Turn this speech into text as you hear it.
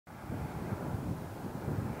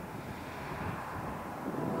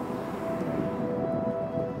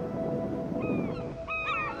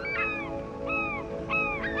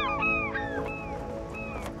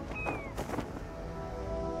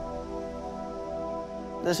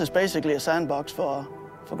This is basically a sandbox for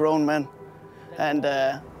grown men. And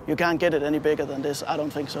you can't get it any bigger than this, I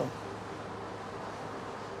don't think so.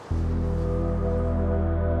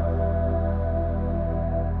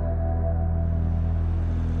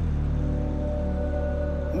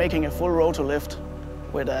 Making a full rotor lift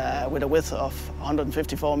with a width of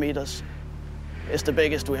 154 meters is the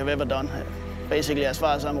biggest we have ever done. Basically, as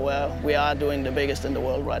far as I'm aware, we are doing the biggest in the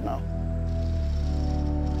world right now.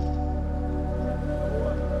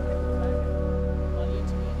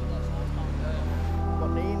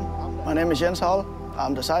 My name is Jens Hald.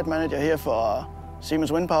 I'm the site manager here for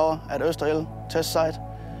Siemens Wind Power at Østerild test site.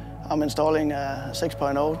 I'm installing a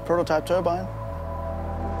 6.0 prototype turbine.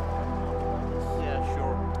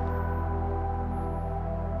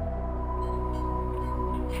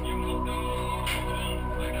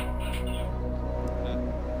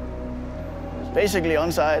 Basically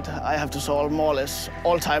on site, I have to solve more or less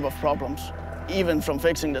all type of problems, even from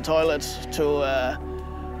fixing the toilets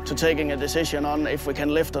to taking a decision on if we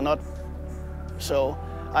can lift or not. So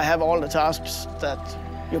I have all the tasks that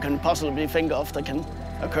you can possibly think of that can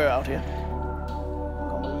occur out here.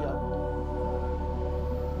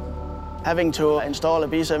 Having to install a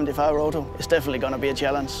B75 rotor is definitely going to be a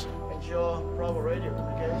challenge. Ensure proper radio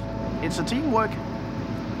communication. It's a teamwork.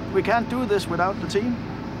 We can't do this without the team.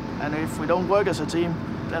 And if we don't work as a team,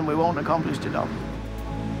 then we won't accomplish the job.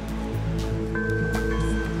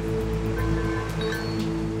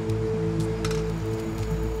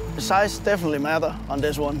 The size definitely matters on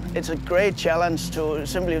this one. It's a great challenge to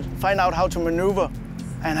simply find out how to maneuver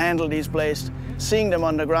and handle these blades. Seeing them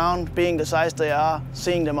on the ground, being the size they are,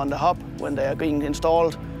 seeing them on the hub when they are being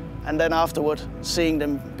installed, and then afterward, seeing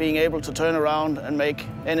them being able to turn around and make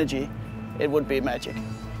energy, it would be magic.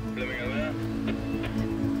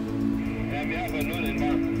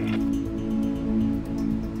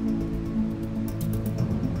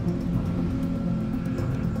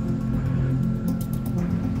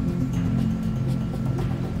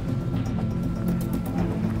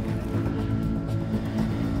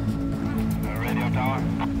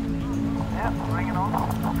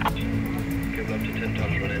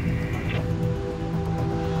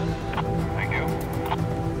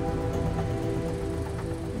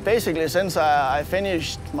 Basically, since I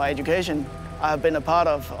finished my education, I have been a part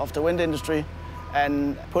of the wind industry,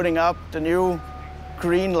 and putting up the new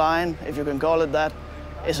green line, if you can call it that,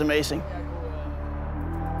 is amazing.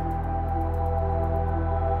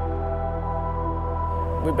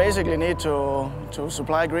 We basically need to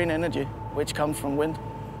supply green energy, which comes from wind.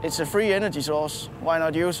 It's a free energy source, why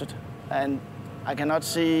not use it? And I cannot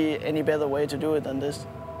see any better way to do it than this.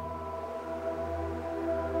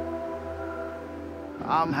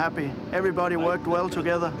 I'm happy. Everybody worked well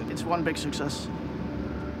together. It's one big success.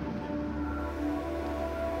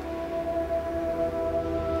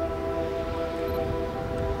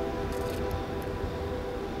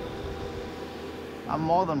 I'm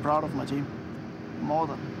more than proud of my team. More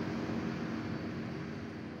than.